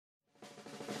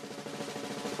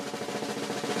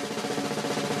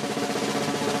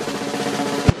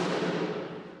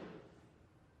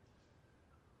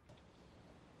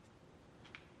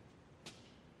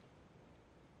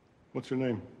What's your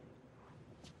name?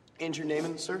 Andrew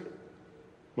Naaman, sir.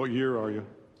 What year are you?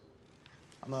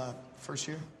 I'm first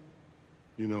year.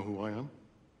 You know who I am?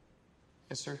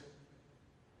 Yes, sir.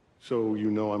 So you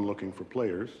know I'm looking for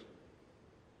players.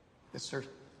 Yes, sir.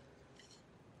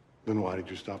 Then why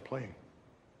did you stop playing?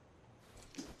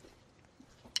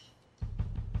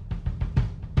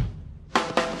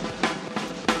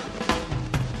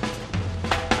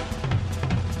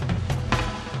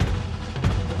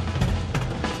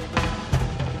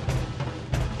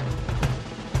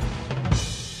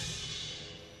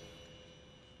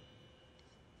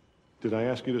 Did I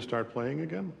ask you to start playing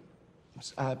again?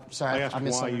 Sorry, I asked I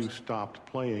why you stopped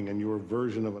playing, and your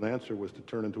version of an answer was to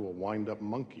turn into a wind-up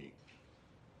monkey.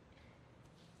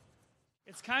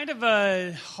 It's kind of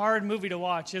a hard movie to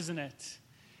watch, isn't it?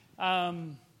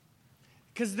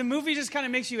 Because the movie just kind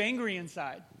of makes you angry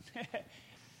inside.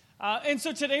 And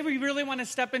so today we really want to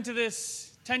step into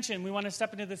this tension. We want to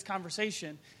step into this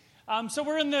conversation. So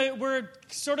we're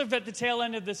sort of at the tail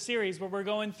end of this series where we're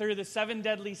going through the 7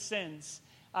 deadly sins.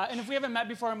 And if we haven't met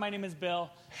before, my name is Bill.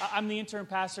 I'm the intern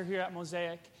pastor here at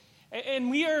Mosaic.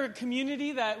 And we are a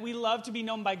community that we love to be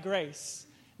known by grace.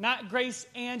 Not grace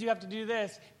and you have to do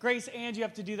this, grace and you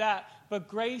have to do that, but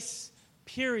grace,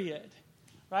 period.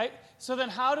 Right? So then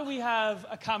how do we have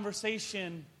a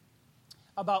conversation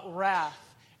about wrath?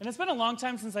 And it's been a long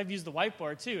time since I've used the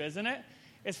whiteboard too, isn't it?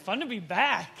 It's fun to be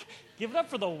back. Give it up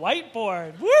for the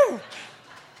whiteboard. Woo!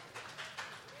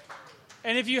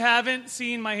 And if you haven't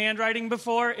seen my handwriting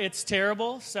before, it's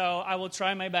terrible, so I will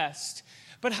try my best.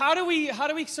 But how do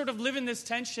we sort of live in this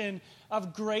tension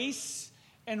of grace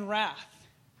and wrath?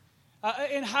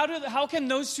 And how can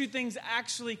those two things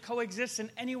actually coexist in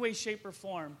any way, shape, or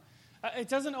form? It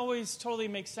doesn't always totally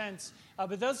make sense,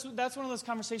 but that's one of those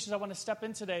conversations I want to step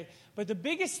in today. But the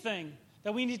biggest thing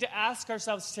that we need to ask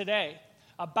ourselves today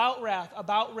about wrath,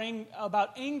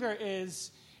 about anger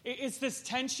is, it's this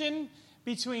tension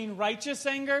between righteous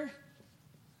anger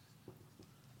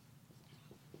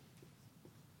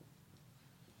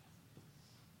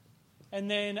and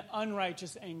then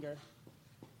unrighteous anger.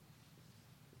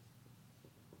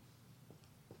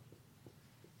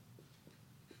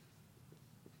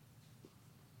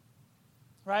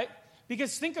 Right?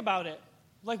 Because think about it.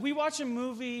 Like we watch a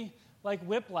movie like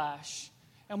Whiplash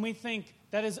and we think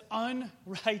that is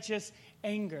unrighteous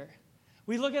anger.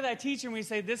 We look at that teacher and we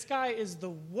say, this guy is the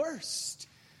worst.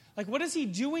 Like, what is he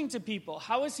doing to people?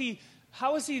 How is he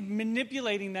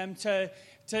manipulating them to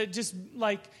just,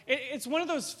 like, it's one of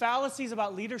those fallacies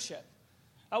about leadership.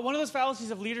 One of those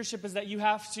fallacies of leadership is that you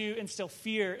have to instill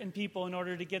fear in people in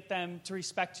order to get them to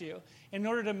respect you. In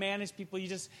order to manage people,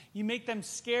 you make them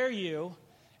scare you,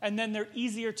 and then they're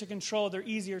easier to control, they're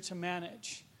easier to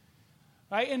manage.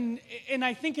 Right? And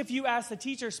I think if you ask the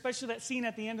teacher, especially that scene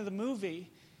at the end of the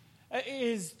movie,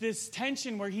 is this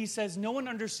tension where he says, no one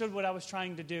understood what I was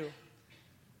trying to do.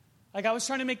 Like I was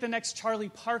trying to make the next Charlie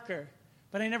Parker,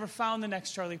 but I never found the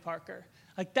next Charlie Parker.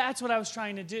 Like that's what I was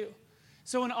trying to do.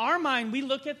 So in our mind, we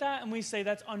look at that and we say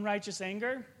that's unrighteous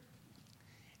anger.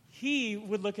 He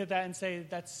would look at that and say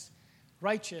that's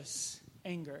righteous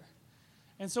anger.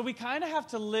 And so we kind of have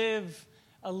to live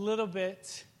a little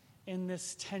bit in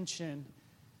this tension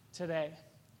today.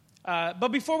 But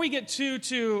before we get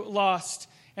too lost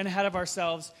and ahead of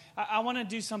ourselves, I want to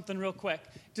do something real quick.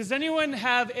 Does anyone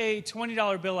have a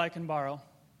 $20 bill I can borrow?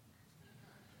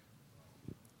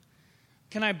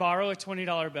 Can I borrow a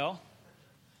 $20 bill?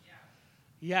 Yeah.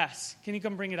 Yes. Can you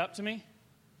come bring it up to me?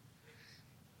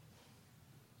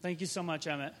 Thank you so much,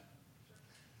 Emmett.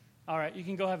 All right, you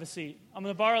can go have a seat. I'm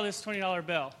going to borrow this $20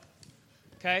 bill,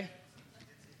 okay?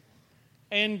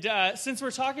 And since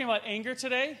we're talking about anger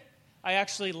today, I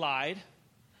actually lied,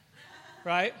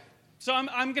 right? So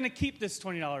I'm going to keep this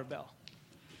 $20 bill,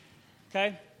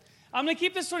 okay? I'm going to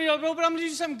keep this $20 bill, but I'm going to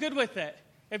do something good with it.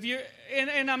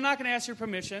 And I'm not going to ask your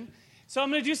permission. So I'm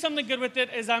going to do something good with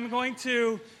it. Is I'm going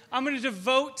to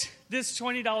devote this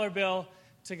 $20 bill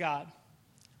to God.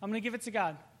 I'm going to give it to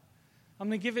God. I'm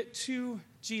going to give it to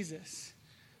Jesus,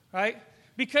 right?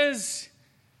 Because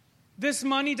this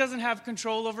money doesn't have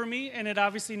control over me, and it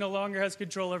obviously no longer has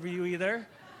control over you either,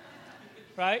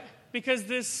 right?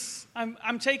 Because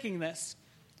I'm taking this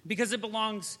because it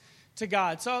belongs to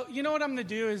God. So you know what I'm going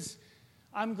to do is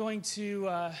I'm going to,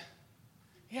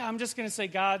 I'm just going to say,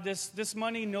 God, this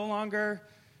money no longer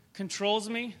controls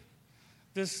me.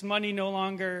 This money no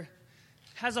longer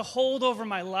has a hold over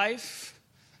my life.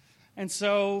 And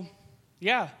so,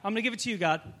 I'm going to give it to you,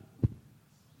 God.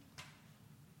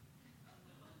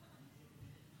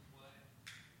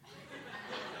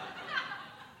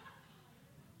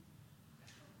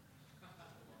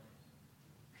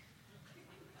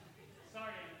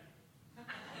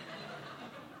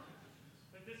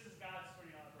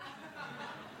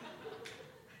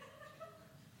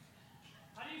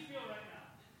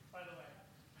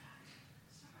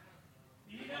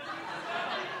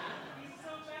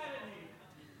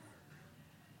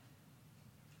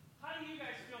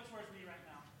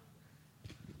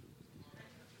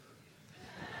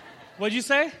 What'd you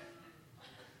say?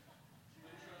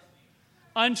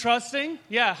 Untrusting?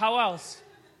 Yeah, how else?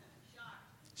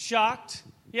 Shocked?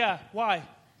 Yeah, why?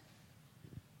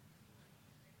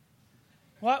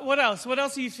 What else? What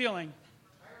else are you feeling?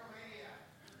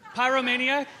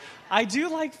 Pyromaniac? I do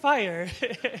like fire.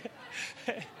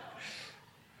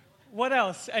 What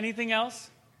else? Anything else?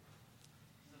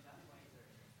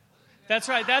 That's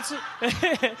right. That's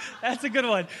a good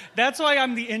one. That's why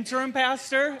I'm the interim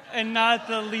pastor and not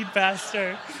the lead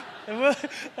pastor.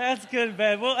 That's good,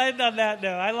 Ben. We'll end on that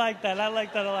note. I like that. I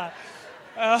like that a lot.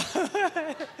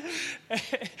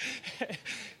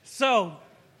 So,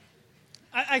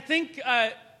 I think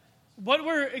what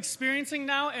we're experiencing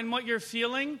now and what you're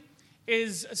feeling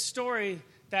is a story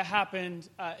that happened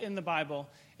in the Bible.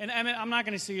 And I mean, I'm not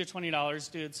going to see your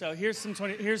 $20, dude. So here's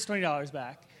 $20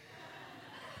 back.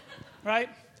 Right?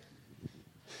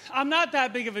 I'm not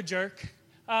that big of a jerk.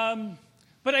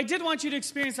 But I did want you to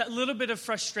experience that little bit of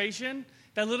frustration,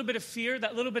 that little bit of fear,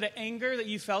 that little bit of anger that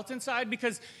you felt inside,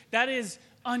 because that is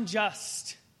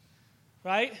unjust.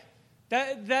 Right?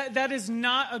 That is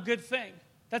not a good thing.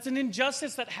 That's an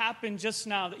injustice that happened just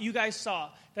now that you guys saw,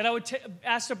 that I would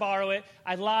ask to borrow it.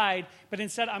 I lied, but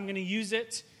instead I'm going to use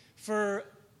it for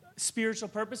spiritual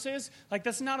purposes. Like,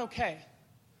 that's not okay.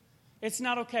 It's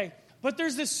not okay. But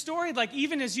there's this story, like,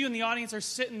 even as you in the audience are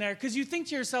sitting there, because you think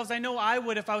to yourselves, I know I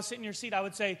would if I was sitting in your seat, I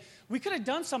would say, we could have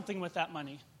done something with that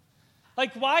money.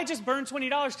 Like, why just burn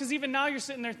 $20? Because even now you're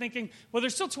sitting there thinking, well,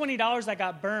 there's still $20 that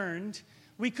got burned.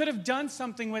 We could have done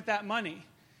something with that money.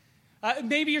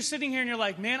 Maybe you're sitting here and you're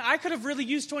like, man, I could have really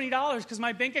used $20 because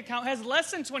my bank account has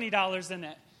less than $20 in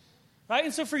it. Right?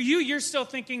 And so for you, you're still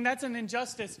thinking that's an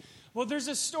injustice. Well, there's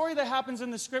a story that happens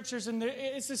in the scriptures, and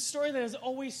it's a story that has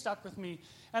always stuck with me.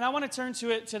 And I want to turn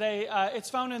to it today. It's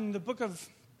found in the book of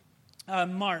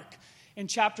Mark in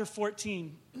chapter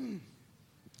 14.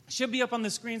 Should be up on the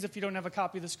screens if you don't have a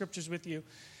copy of the scriptures with you.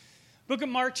 Book of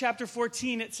Mark chapter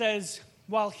 14, it says,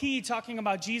 while he, talking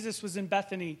about Jesus, was in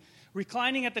Bethany,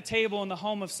 reclining at the table in the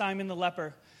home of Simon the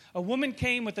leper, a woman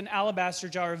came with an alabaster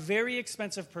jar of very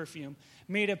expensive perfume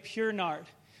made of pure nard.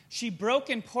 She broke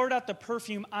and poured out the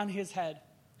perfume on his head.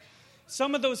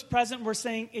 Some of those present were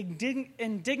saying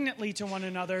indignantly to one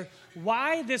another,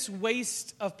 why this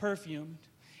waste of perfume?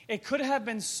 It could have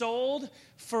been sold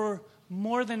for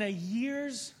more than a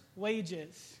year's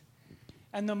wages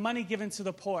and the money given to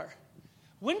the poor.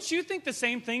 Wouldn't you think the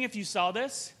same thing if you saw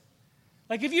this?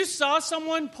 Like, if you saw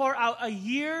someone pour out a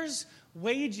year's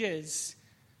wages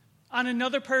on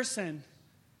another person,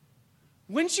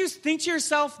 wouldn't you think to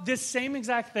yourself this same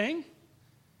exact thing?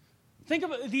 Think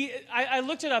about I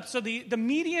looked it up. So the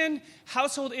median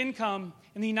household income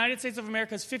in the United States of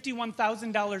America is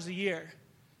 $51,000 a year.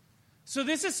 So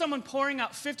this is someone pouring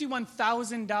out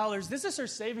 $51,000. This is her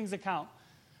savings account,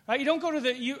 right? You don't go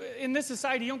to in this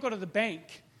society, you don't go to the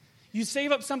bank. You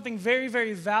save up something very,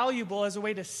 very valuable as a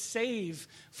way to save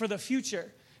for the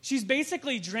future. She's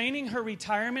basically draining her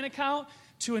retirement account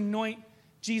to anoint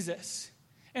Jesus.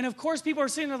 And of course, people are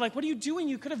sitting there like, what are you doing?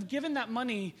 You could have given that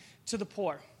money to the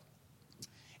poor.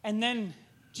 And then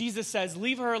Jesus says,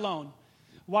 leave her alone.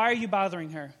 Why are you bothering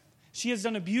her? She has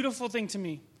done a beautiful thing to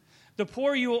me. The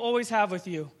poor you will always have with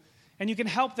you, and you can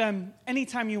help them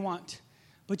anytime you want,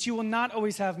 but you will not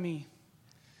always have me.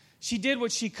 She did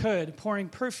what she could, pouring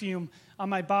perfume on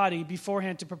my body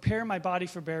beforehand to prepare my body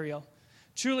for burial.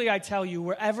 Truly, I tell you,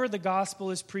 wherever the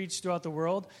gospel is preached throughout the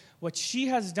world, what she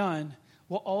has done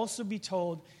will also be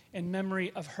told in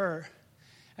memory of her.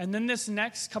 And then this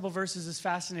next couple verses is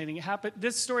fascinating.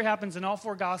 This story happens in all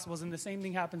four Gospels, and the same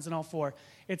thing happens in all four.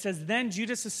 It says, then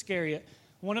Judas Iscariot,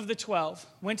 one of the 12,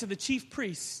 went to the chief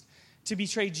priests to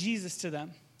betray Jesus to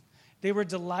them. They were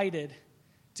delighted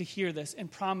to hear this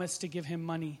and promised to give him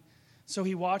money. So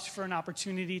he watched for an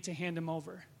opportunity to hand him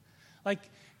over. Like,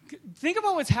 think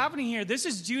about what's happening here. This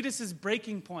is Judas's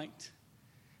breaking point.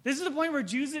 This is the point where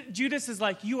Judas is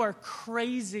like, you are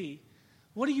crazy.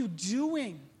 What are you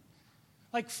doing?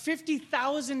 Like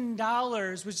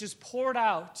 $50,000 was just poured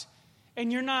out,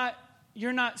 and you're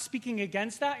not speaking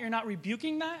against that. You're not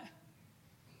rebuking that.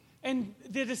 And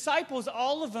the disciples,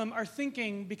 all of them are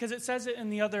thinking, because it says it in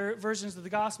the other versions of the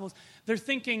Gospels, they're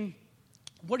thinking,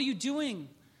 what are you doing?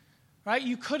 Right?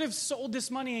 You could have sold this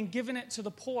money and given it to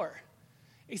the poor.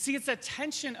 You see, it's a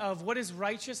tension of what is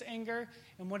righteous anger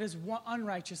and what is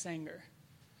unrighteous anger.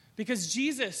 Because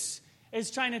Jesus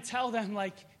is trying to tell them,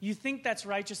 like, you think that's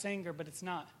righteous anger, but it's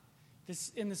not.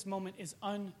 This, in this moment, is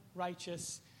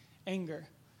unrighteous anger.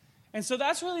 And so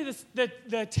that's really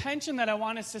the tension that I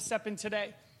want us to step in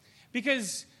today.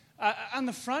 Because on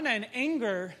the front end,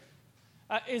 anger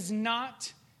is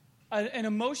not an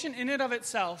emotion in and of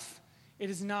itself it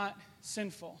is not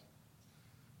sinful,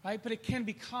 right? But it can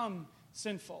become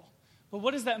sinful. But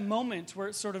what is that moment where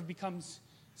it sort of becomes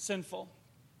sinful?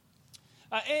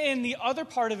 And the other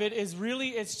part of it is really,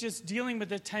 it's just dealing with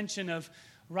the tension of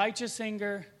righteous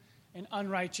anger and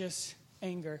unrighteous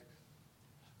anger.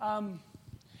 And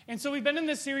so we've been in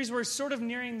this series, we're sort of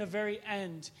nearing the very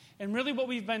end. And really what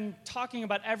we've been talking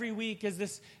about every week is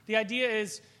this, the idea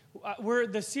is,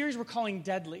 the series we're calling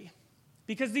Deadly.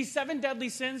 Because these 7 deadly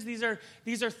sins, these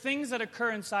are things that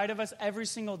occur inside of us every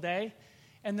single day,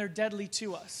 and they're deadly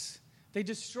to us. They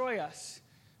destroy us.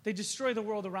 They destroy the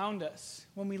world around us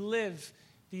when we live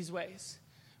these ways.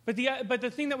 But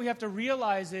the thing that we have to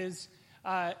realize is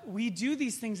we do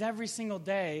these things every single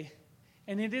day,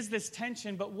 and it is this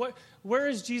tension, but where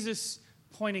is Jesus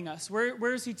pointing us?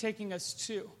 Where is he taking us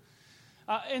to?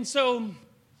 And so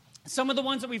some of the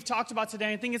ones that we've talked about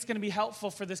today, I think it's going to be helpful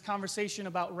for this conversation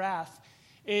about wrath,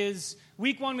 is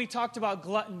week 1 we talked about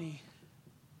gluttony,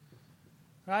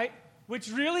 right?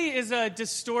 Which really is a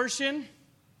distortion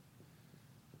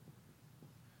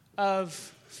of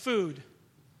food.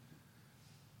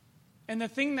 And the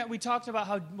thing that we talked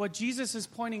about, what Jesus is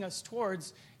pointing us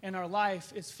towards in our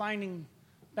life is finding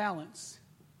balance.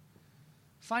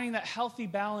 Finding that healthy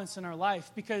balance in our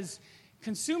life, because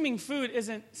consuming food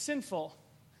isn't sinful.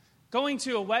 Going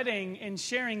to a wedding and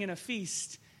sharing in a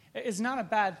feast is not a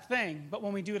bad thing, but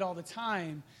when we do it all the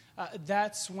time,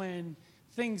 that's when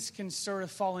things can sort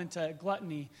of fall into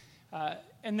gluttony.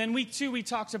 And then week 2, we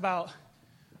talked about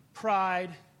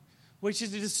pride, which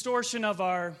is a distortion of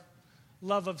our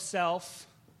love of self,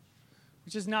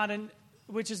 which is not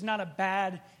a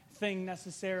bad thing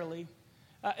necessarily.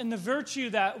 And the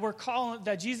virtue that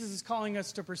that Jesus is calling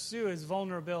us to pursue is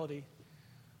vulnerability.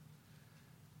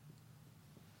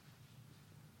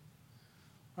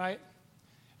 Right?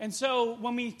 And so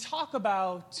when we talk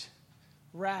about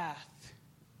wrath,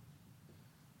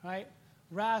 right?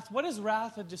 Wrath, what is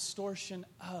wrath a distortion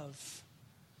of?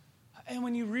 And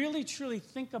when you really truly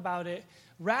think about it,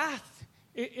 wrath,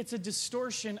 it's a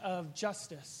distortion of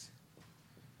justice.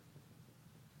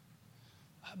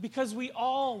 Because we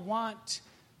all want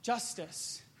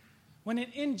justice. When an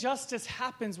injustice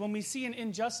happens, when we see an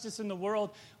injustice in the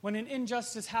world, when an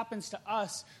injustice happens to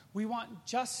us, we want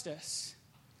justice.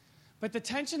 But the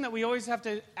tension that we always have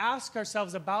to ask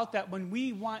ourselves about that when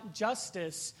we want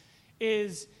justice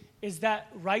is that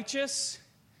righteous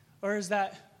or is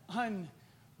that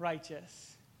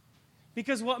unrighteous?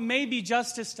 Because what may be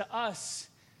justice to us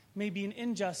may be an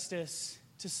injustice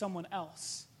to someone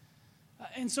else.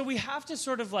 And so we have to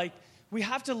sort of we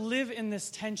have to live in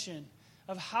this tension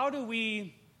of how do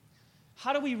we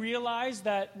realize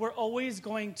that we're always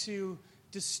going to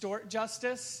distort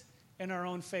justice in our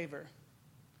own favor.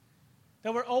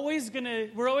 That we're always going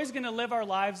to live our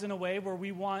lives in a way where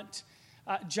we want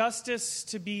justice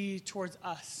to be towards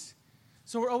us.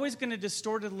 So we're always going to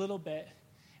distort it a little bit.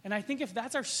 And I think if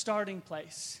that's our starting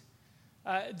place,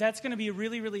 that's going to be a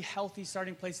really, really healthy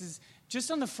starting place, is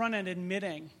just on the front end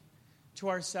admitting to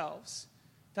ourselves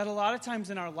that a lot of times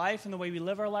in our life and the way we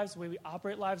live our lives, the way we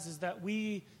operate lives, is that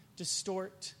we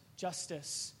distort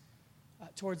justice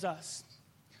towards us.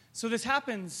 So this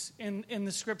happens in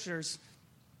the scriptures.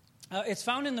 It's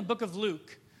found in the book of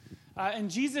Luke.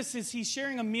 And Jesus he's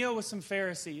sharing a meal with some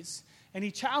Pharisees, and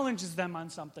he challenges them on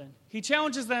something. He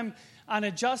challenges them on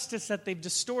a justice that they've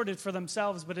distorted for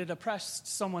themselves, but it oppressed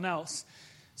someone else.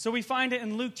 So we find it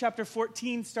in Luke chapter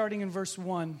 14, starting in verse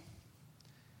 1.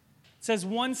 It says,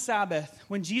 "One Sabbath,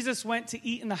 when Jesus went to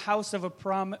eat in the house of a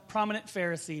prominent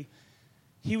Pharisee,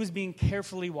 he was being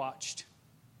carefully watched.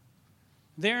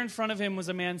 There in front of him was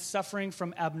a man suffering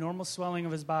from abnormal swelling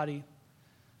of his body.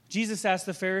 Jesus asked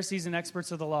the Pharisees and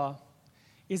experts of the law,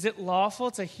 'Is it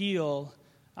lawful to heal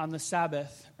on the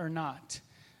Sabbath or not?'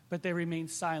 But they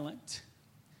remained silent."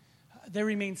 They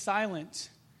remained silent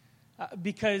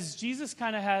because Jesus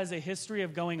kind of has a history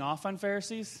of going off on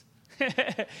Pharisees.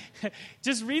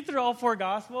 Just read through all 4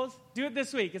 Gospels. Do it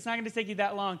this week. It's not going to take you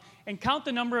that long. And count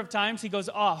the number of times he goes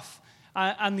off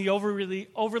on the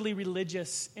overly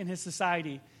religious in his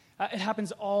society. It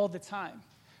happens all the time.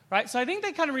 Right? So I think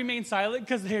they kind of remain silent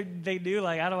because they do,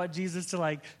 I don't want Jesus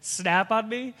to, snap on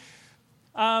me.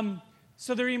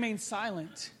 So they remain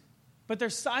silent. But their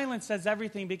silence says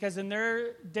everything, because in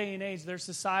their day and age, their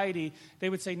society, they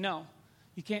would say, no,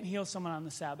 you can't heal someone on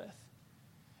the Sabbath.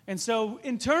 And so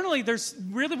internally, there's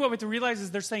really what we have to realize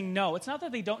is they're saying no. It's not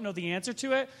that they don't know the answer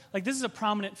to it. This is a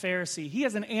prominent Pharisee. He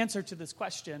has an answer to this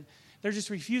question. They're just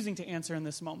refusing to answer in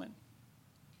this moment.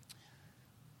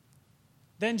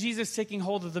 Then Jesus, taking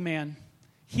hold of the man,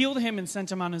 healed him and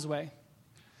sent him on his way.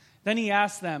 Then he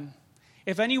asked them,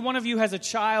 If any one of you has a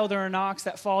child or an ox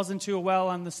that falls into a well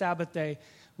on the Sabbath day,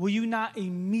 will you not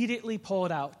immediately pull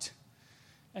it out?"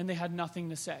 And they had nothing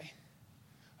to say.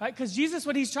 Right? Because Jesus,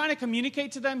 what he's trying to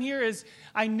communicate to them here is,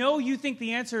 I know you think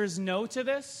the answer is no to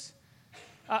this,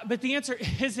 but the answer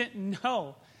isn't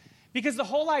no. Because the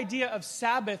whole idea of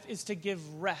Sabbath is to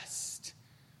give rest.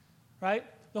 Right?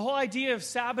 The whole idea of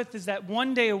Sabbath is that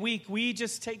one day a week we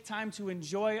just take time to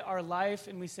enjoy our life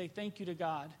and we say thank you to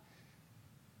God.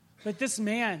 But this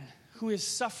man who is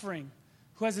suffering,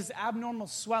 who has this abnormal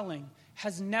swelling,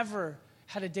 has never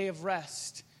had a day of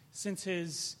rest since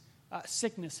his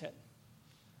sickness hit.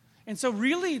 And so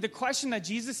really the question that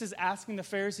Jesus is asking the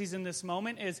Pharisees in this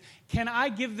moment is, can I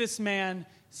give this man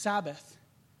Sabbath?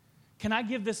 Can I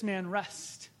give this man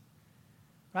rest?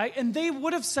 Right? And they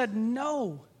would have said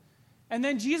no. And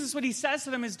then Jesus, what he says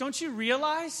to them is, don't you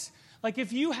realize, like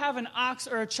if you have an ox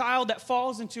or a child that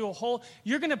falls into a hole,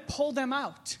 you're going to pull them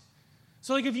out.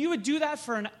 So like if you would do that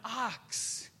for an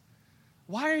ox,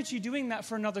 why aren't you doing that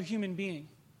for another human being?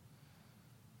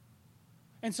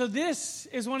 And so this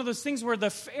is one of those things where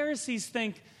the Pharisees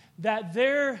think that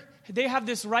they have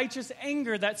this righteous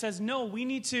anger that says, no, we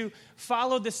need to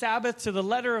follow the Sabbath to the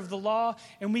letter of the law,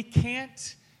 and we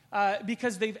can't,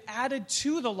 because they've added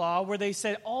to the law where they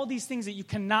said all these things that you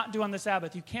cannot do on the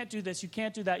Sabbath. You can't do this, you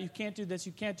can't do that, you can't do this,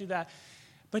 you can't do that.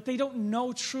 But they don't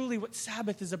know truly what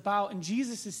Sabbath is about, and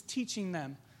Jesus is teaching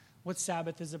them what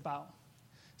Sabbath is about.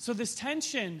 So this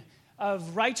tension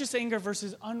of righteous anger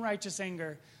versus unrighteous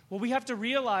anger, what we have to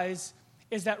realize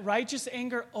is that righteous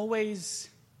anger always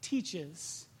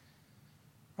teaches.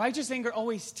 Righteous anger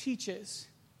always teaches.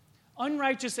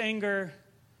 Unrighteous anger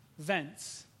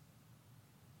vents.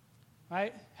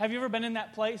 Right? Have you ever been in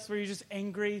that place where you're just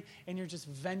angry and you're just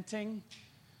venting?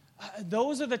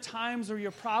 Those are the times where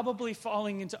you're probably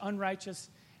falling into unrighteous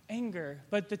anger.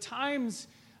 But the times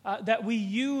that we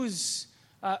use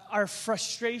our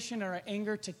frustration or our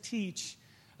anger to teach,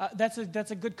 that's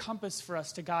a good compass for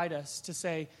us to guide us to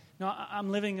say, no,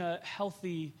 I'm living a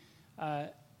healthy,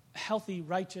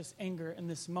 righteous anger in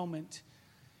this moment.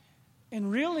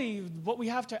 And really, what we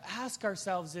have to ask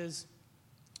ourselves is,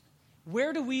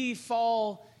 where do we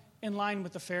fall in line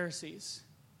with the Pharisees?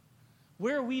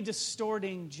 Where are we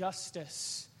distorting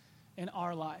justice in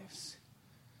our lives?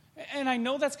 And I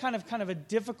know that's kind of a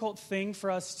difficult thing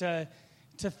for us to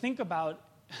think about,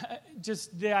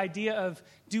 just the idea of,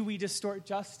 do we distort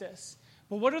justice?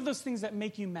 But what are those things that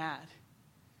make you mad?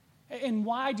 And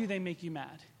why do they make you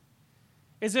mad?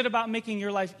 Is it about making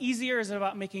your life easier? Is it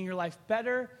about making your life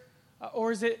better?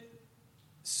 Or is it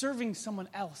serving someone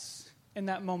else in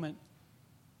that moment?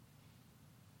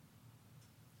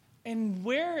 And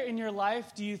where in your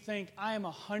life do you think, I am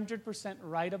 100%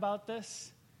 right about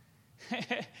this?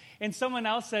 And someone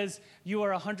else says, you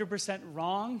are 100%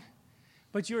 wrong,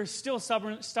 but you are still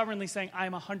stubbornly saying, I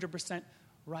am 100%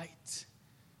 right.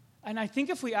 And I think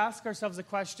if we ask ourselves the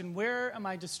question, where am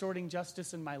I distorting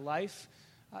justice in my life?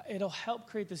 It'll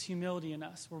help create this humility in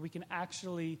us where we can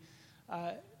actually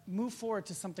move forward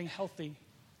to something healthy.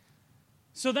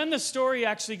 So then the story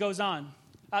actually goes on.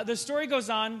 The story goes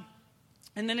on,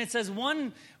 and then it says,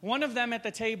 one of them at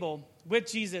the table with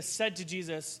Jesus said to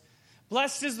Jesus,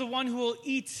 "Blessed is the one who will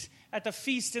eat at the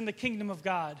feast in the kingdom of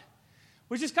God."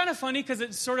 Which is kind of funny because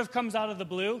it sort of comes out of the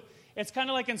blue. It's kind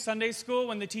of like in Sunday school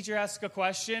when the teacher asks a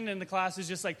question and the class is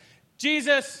just like,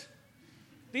 Jesus.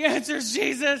 The answer is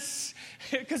Jesus.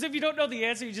 Because if you don't know the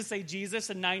answer, you just say Jesus,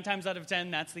 and 9 times out of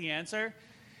 10, that's the answer.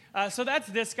 So that's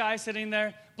this guy sitting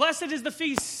there. Blessed is the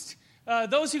feast,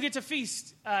 those who get to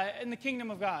feast in the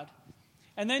kingdom of God.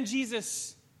 And then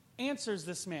Jesus answers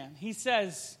this man. He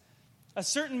says, a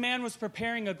certain man was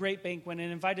preparing a great banquet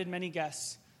and invited many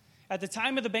guests. At the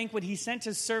time of the banquet, he sent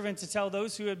his servant to tell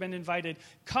those who had been invited,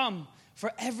 "Come,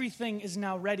 for everything is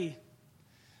now ready."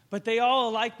 But they all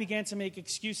alike began to make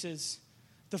excuses.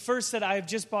 The first said, "I have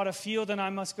just bought a field and I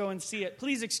must go and see it.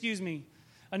 Please excuse me."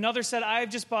 Another said, "I have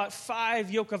just bought 5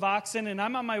 yoke of oxen and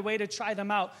I'm on my way to try them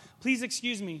out. Please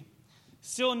excuse me."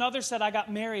 Still another said, "I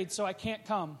got married, so I can't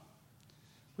come."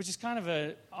 Which is kind of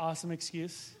an awesome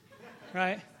excuse,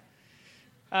 right?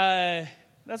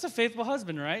 That's a faithful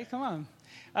husband, right? Come on.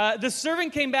 The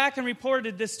servant came back and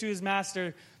reported this to his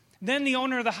master. Then the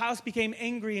owner of the house became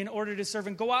angry and ordered his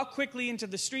servant, "Go out quickly into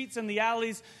the streets and the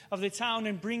alleys of the town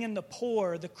and bring in the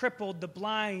poor, the crippled, the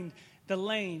blind, the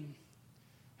lame."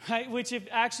 Right? Which, if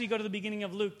actually go to the beginning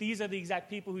of Luke, these are the exact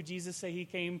people who Jesus said he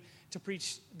came to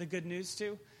preach the good news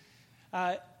to.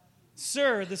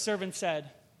 "Sir," the servant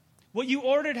said, "what you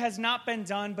ordered has not been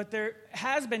done, but there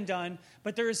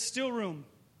is still room."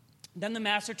 Then the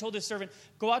master told his servant,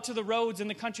 "Go out to the roads and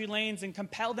the country lanes and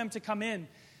compel them to come in,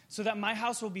 so that my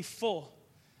house will be full.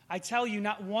 I tell you,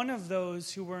 not one of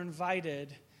those who were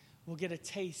invited will get a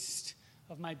taste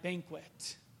of my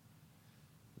banquet.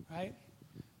 Right?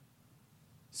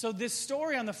 So this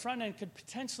story on the front end could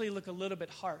potentially look a little bit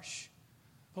harsh.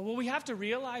 But what we have to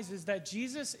realize is that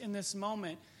Jesus in this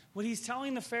moment, what he's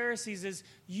telling the Pharisees is,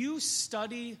 you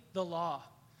study the law.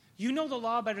 You know the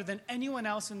law better than anyone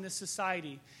else in this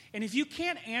society. And if you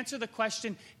can't answer the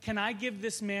question, can I give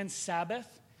this man Sabbath?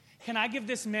 Can I give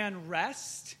this man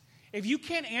rest? If you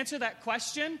can't answer that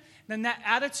question, then that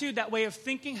attitude, that way of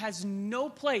thinking has no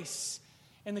place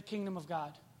in the kingdom of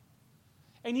God.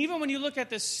 And even when you look at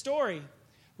this story,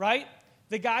 right?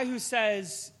 The guy who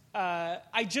says,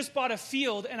 I just bought a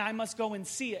field and I must go and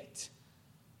see it.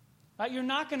 Right? You're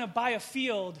not going to buy a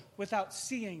field without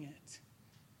seeing it.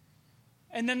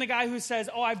 And then the guy who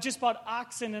says, I've just bought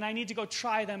oxen and I need to go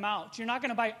try them out. You're not going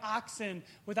to buy oxen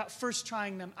without first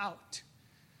trying them out.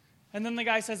 And then the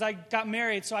guy says, I got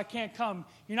married, so I can't come.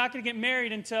 You're not going to get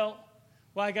married until,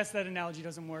 well, I guess that analogy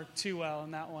doesn't work too well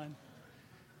in that one.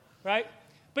 Right?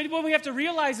 But what we have to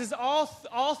realize is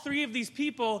all three of these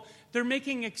people, they're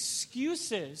making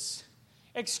excuses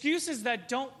that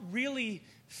don't really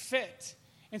fit.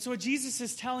 And so what Jesus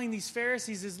is telling these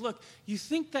Pharisees is, look, you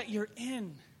think that you're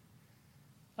in.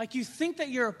 Like you think that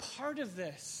you're a part of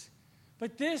this.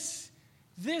 But this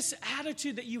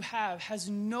attitude that you have has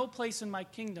no place in my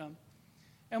kingdom.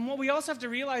 And what we also have to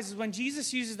realize is when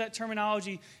Jesus uses that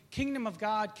terminology, kingdom of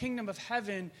God, kingdom of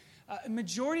heaven,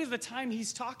 majority of the time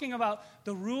he's talking about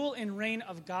the rule and reign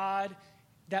of God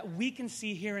that we can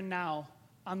see here and now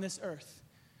on this earth.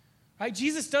 Right?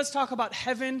 Jesus does talk about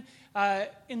heaven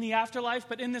in the afterlife,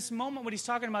 but in this moment what he's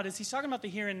talking about is he's talking about the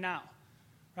here and now.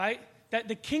 Right? That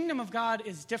the kingdom of God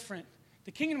is different.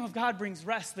 The kingdom of God brings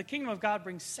rest. The kingdom of God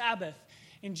brings Sabbath.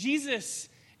 And Jesus,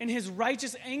 in his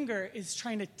righteous anger, is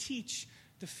trying to teach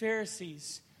the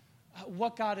Pharisees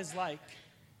what God is like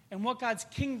and what God's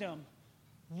kingdom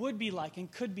would be like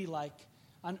and could be like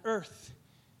on earth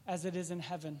as it is in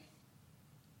heaven.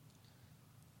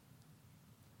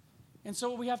 And so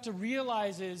what we have to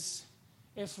realize is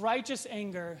if righteous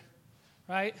anger,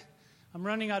 right? I'm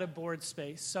running out of board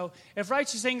space. So if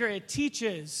righteous anger, it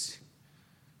teaches,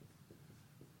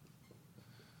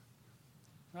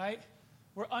 right?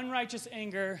 Where unrighteous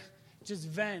anger just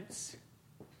vents.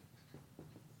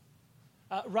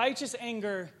 Righteous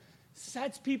anger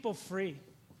sets people free.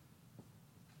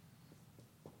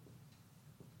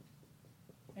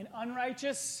 And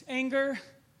unrighteous anger,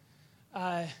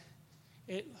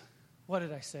 what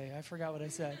did I say? I forgot what I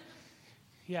said.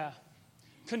 Yeah,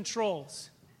 controls.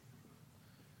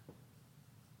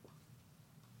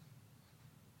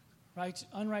 Right?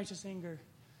 Unrighteous anger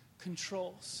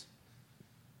controls.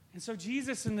 And so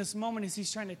Jesus in this moment, as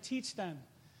he's trying to teach them,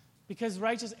 because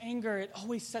righteous anger, it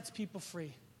always sets people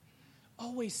free.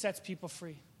 Always sets people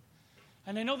free.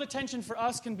 And I know the tension for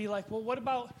us can be like, well, what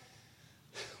about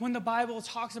when the Bible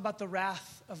talks about the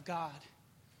wrath of God?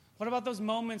 What about those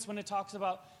moments when it talks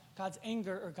about God's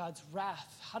anger or God's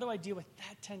wrath? How do I deal with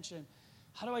that tension?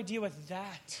 How do I deal with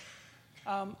that?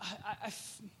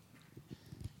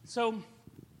 So,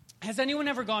 has anyone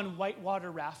ever gone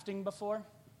whitewater rafting before?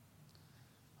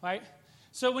 Right?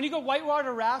 So when you go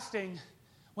whitewater rafting,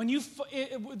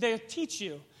 they teach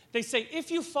you. They say, if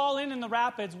you fall in the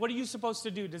rapids, what are you supposed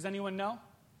to do? Does anyone know?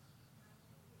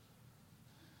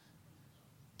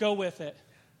 Go with it.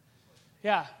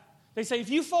 Yeah. They say, if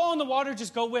you fall in the water,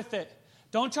 just go with it.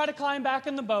 Don't try to climb back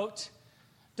in the boat.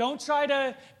 Don't try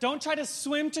to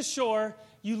swim to shore.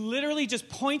 You literally just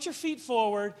point your feet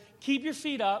forward, keep your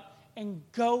feet up, and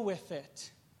go with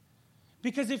it.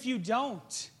 Because if you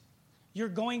don't, you're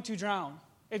going to drown.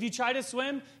 If you try to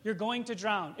swim, you're going to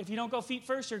drown. If you don't go feet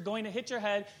first, you're going to hit your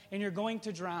head and you're going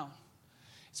to drown.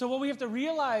 So what we have to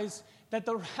realize that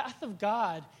the wrath of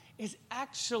God is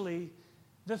actually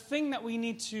the thing that we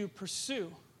need to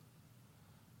pursue.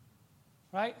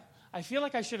 Right? I feel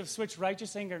like I should have switched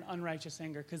righteous anger and unrighteous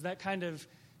anger because that kind of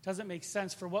doesn't make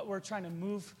sense for what we're trying to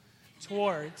move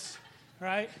towards.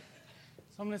 Right?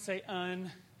 So I'm going to say I'm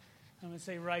going to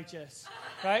say righteous.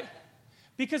 Right?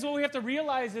 Because what we have to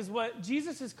realize is what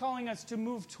Jesus is calling us to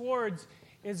move towards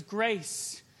is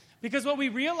grace. Because what we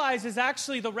realize is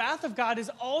actually the wrath of God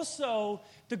is also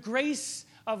the grace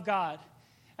of God.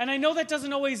 And I know that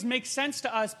doesn't always make sense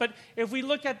to us, but if we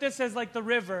look at this as like the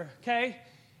river, okay?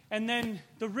 And then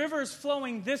the river is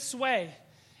flowing this way.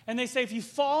 And they say if you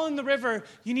fall in the river,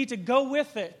 you need to go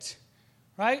with it,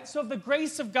 right? So if the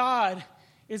grace of God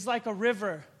is like a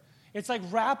river, it's like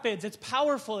rapids, it's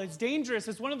powerful, it's dangerous.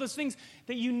 It's one of those things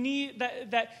that you need,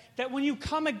 that when you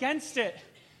come against it,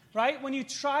 right? When you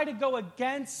try to go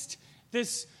against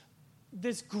this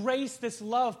this grace, this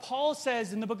love. Paul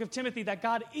says in the book of Timothy that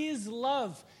God is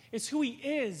love. It's who he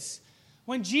is.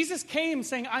 When Jesus came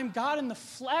saying, I'm God in the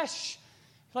flesh,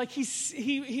 like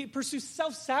he pursues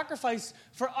self-sacrifice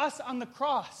for us on the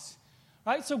cross,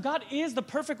 right? So God is the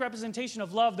perfect representation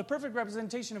of love, the perfect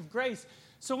representation of grace.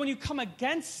 So when you come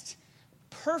against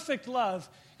perfect love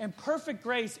and perfect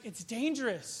grace, it's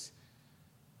dangerous,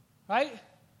 right?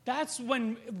 That's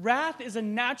when wrath is a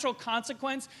natural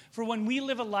consequence for when we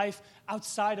live a life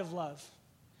outside of love.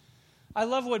 I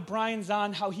love what Brian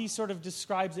Zahn, how he sort of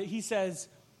describes it. He says,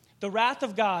 the wrath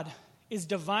of God is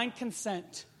divine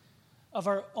consent of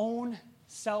our own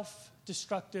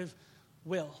self-destructive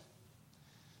will.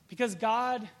 Because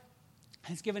God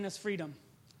has given us freedom.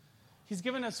 He's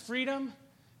given us freedom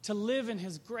to live in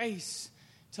his grace,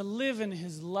 to live in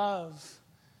his love.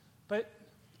 But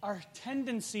our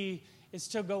tendency is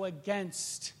to go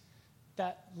against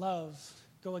that love,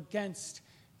 go against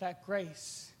that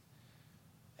grace.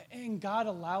 And God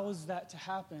allows that to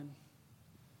happen.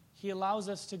 He allows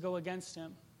us to go against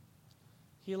him.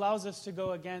 He allows us to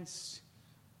go against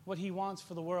what he wants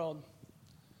for the world.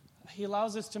 He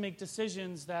allows us to make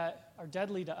decisions that are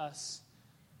deadly to us.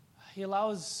 He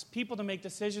allows people to make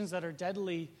decisions that are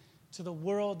deadly to the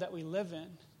world that we live in.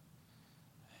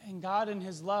 And God in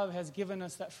his love has given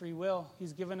us that free will.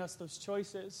 He's given us those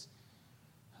choices.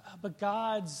 But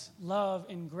God's love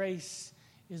and grace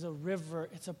is a river.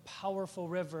 It's a powerful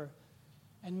river.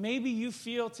 And maybe you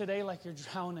feel today like you're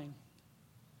drowning.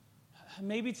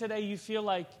 Maybe today you feel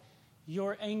like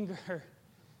your anger,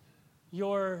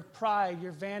 your pride,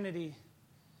 your vanity,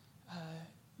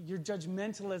 your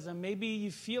judgmentalism, maybe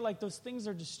you feel like those things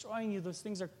are destroying you, those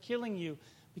things are killing you,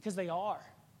 because they are.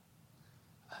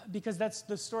 Because that's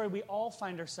the story we all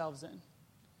find ourselves in,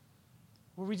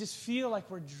 where we just feel like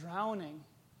we're drowning,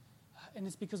 and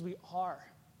it's because we are.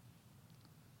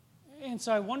 And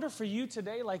so I wonder for you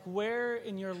today, like where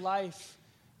in your life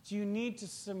do you need to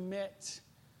submit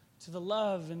to the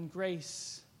love and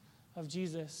grace of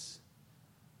Jesus?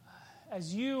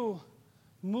 As you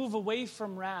move away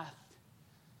from wrath,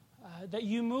 that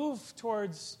you move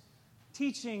towards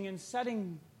teaching and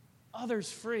setting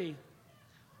others free,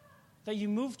 that you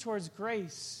move towards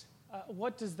grace,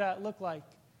 what does that look like?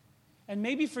 And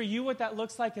maybe for you what that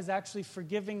looks like is actually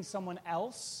forgiving someone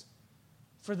else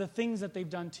for the things that they've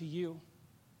done to you.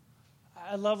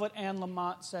 I love what Anne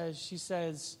Lamott says. She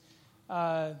says,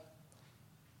 not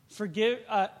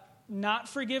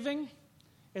forgiving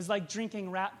is like drinking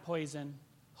rat poison,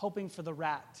 hoping for the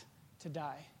rat to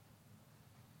die.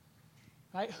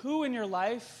 Right? Who in your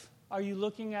life are you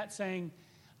looking at saying,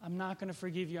 I'm not going to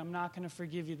forgive you, I'm not going to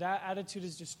forgive you? That attitude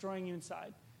is destroying you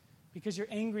inside because you're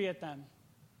angry at them.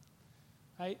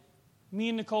 Right? Me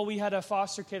and Nicole, we had a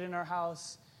foster kid in our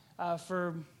house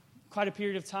for quite a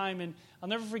period of time, and I'll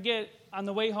never forget, on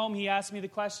the way home, he asked me the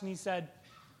question. He said,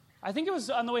 I think it was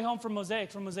on the way home from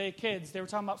Mosaic Kids. They were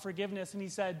talking about forgiveness, and he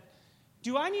said,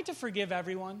 do I need to forgive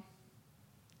everyone?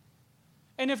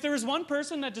 And if there was one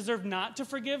person that deserved not to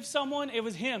forgive someone, it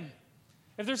was him.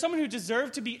 If there's someone who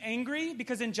deserved to be angry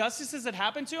because injustices had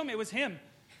happened to him, it was him.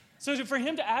 So for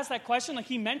him to ask that question, like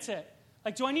he meant it.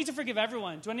 Like, do I need to forgive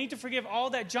everyone? Do I need to forgive all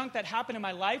that junk that happened in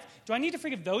my life? Do I need to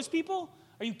forgive those people?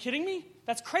 Are you kidding me?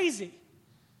 That's crazy.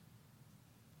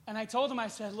 And I told him, I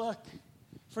said, look,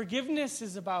 forgiveness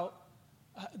is about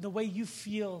the way you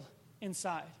feel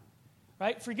inside,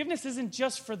 right? Forgiveness isn't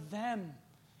just for them.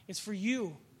 It's for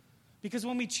you. Because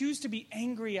when we choose to be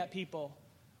angry at people,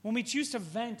 when we choose to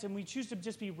vent and we choose to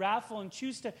just be wrathful and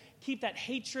choose to keep that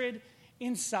hatred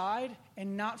inside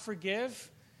and not forgive,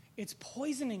 it's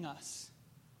poisoning us.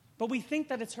 But we think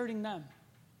that it's hurting them.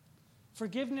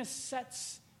 Forgiveness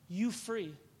sets you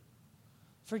free.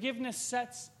 Forgiveness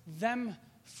sets them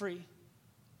free.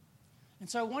 And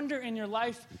so I wonder in your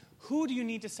life, who do you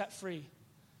need to set free?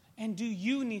 And do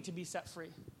you need to be set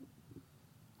free?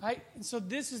 Right? And so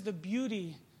this is the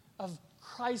beauty of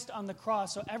Christ on the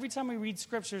cross. So every time we read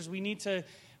scriptures, we need to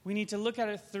look at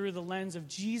it through the lens of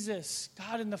Jesus,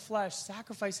 God in the flesh,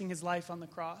 sacrificing his life on the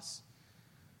cross.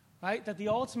 Right? That the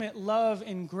ultimate love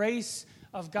and grace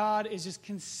of God is just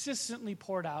consistently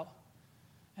poured out.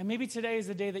 And maybe today is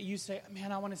the day that you say,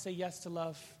 man, I want to say yes to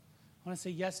love. I want to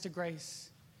say yes to grace.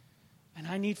 And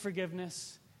I need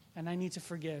forgiveness. And I need to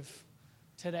forgive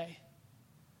today.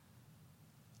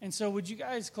 And so would you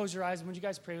guys close your eyes and would you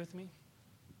guys pray with me?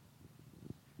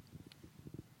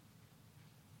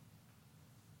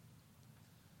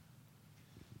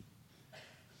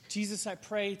 Jesus, I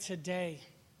pray today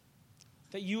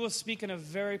that you will speak in a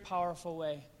very powerful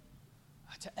way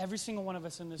to every single one of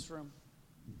us in this room.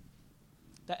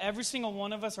 That every single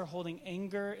one of us are holding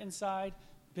anger inside,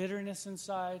 bitterness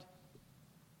inside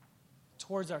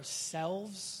towards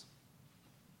ourselves,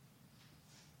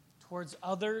 towards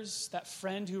others, that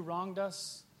friend who wronged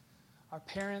us, our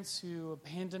parents who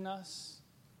abandoned us.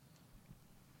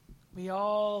 We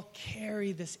all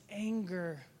carry this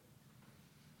anger.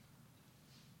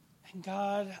 And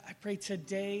God, I pray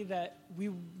today that we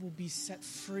will be set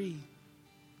free.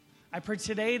 I pray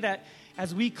today that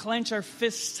as we clench our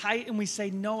fists tight and we say,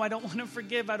 no, I don't want to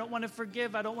forgive, I don't want to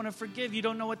forgive, I don't want to forgive. You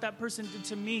don't know what that person did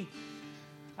to me.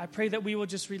 I pray that we will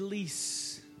just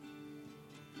release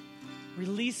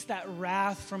that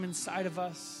wrath from inside of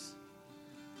us,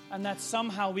 and that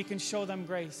somehow we can show them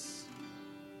grace.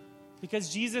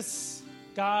 Because Jesus,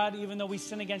 God, even though we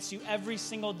sin against you every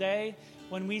single day,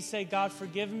 when we say, God,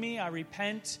 forgive me, I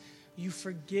repent, you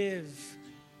forgive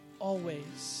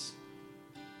always.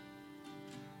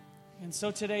 And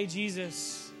so today,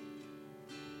 Jesus,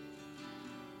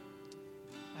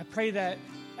 I pray that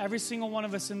every single one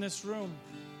of us in this room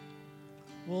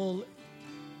will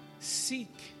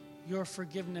seek your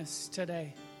forgiveness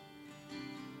today.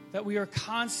 That we are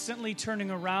constantly turning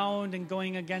around and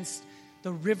going against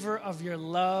the river of your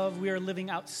love. We are living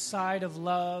outside of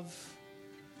love,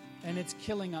 and it's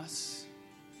killing us.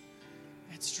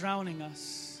 It's drowning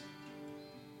us.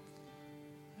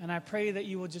 And I pray that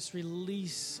you will just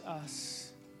release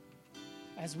us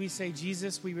as we say,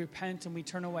 Jesus, we repent and we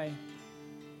turn away.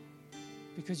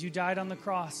 Because you died on the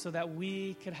cross so that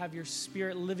we could have your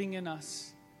Spirit living in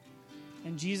us.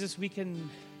 And Jesus, we can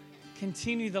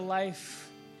continue the life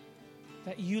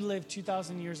that you lived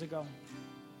 2,000 years ago.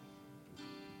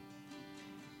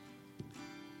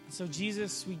 And so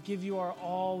Jesus, we give you our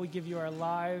all, we give you our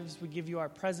lives, we give you our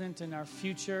present and our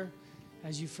future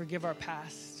as you forgive our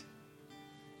past.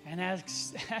 And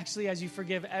actually, as you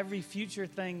forgive every future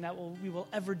thing that we will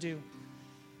ever do,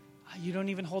 you don't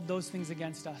even hold those things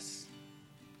against us.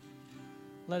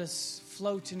 Let us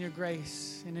float in your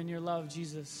grace and in your love,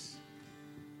 Jesus.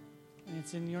 And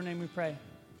it's in your name we pray.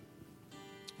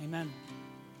 Amen.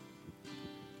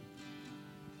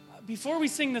 Before we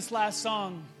sing this last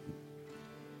song,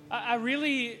 I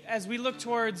really, as we look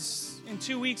towards, in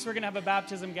 2 weeks, we're going to have a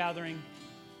baptism gathering.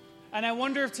 And I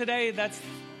wonder if today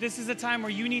this is a time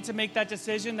where you need to make that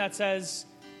decision that says,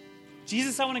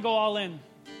 Jesus, I want to go all in.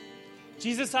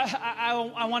 Jesus,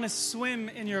 I want to swim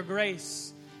in your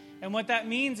grace. And what that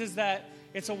means is that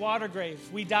it's a water grave.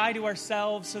 We die to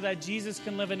ourselves so that Jesus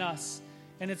can live in us.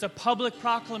 And it's a public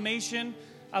proclamation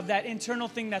of that internal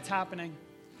thing that's happening.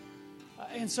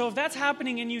 And so if that's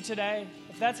happening in you today,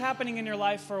 if that's happening in your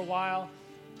life for a while,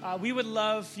 we would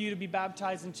love for you to be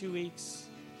baptized in 2 weeks.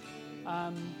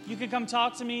 You can come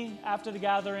talk to me after the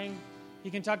gathering.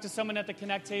 You can talk to someone at the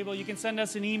Connect table. You can send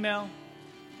us an email.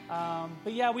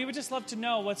 But yeah, we would just love to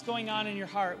know what's going on in your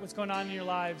heart, what's going on in your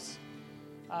lives.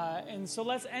 And so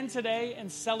let's end today and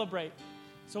celebrate.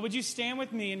 So would you stand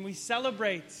with me and we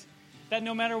celebrate that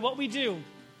no matter what we do,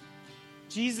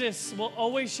 Jesus will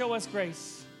always show us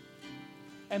grace.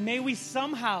 And may we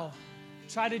somehow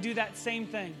try to do that same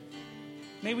thing.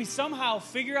 May we somehow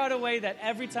figure out a way that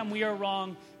every time we are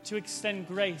wrong, to extend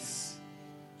grace.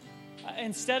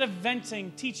 Instead of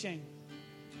venting, teaching.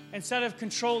 Instead of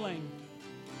controlling,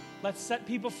 let's set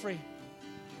people free.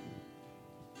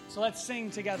 So let's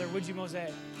sing together, would you,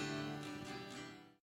 Mosaic?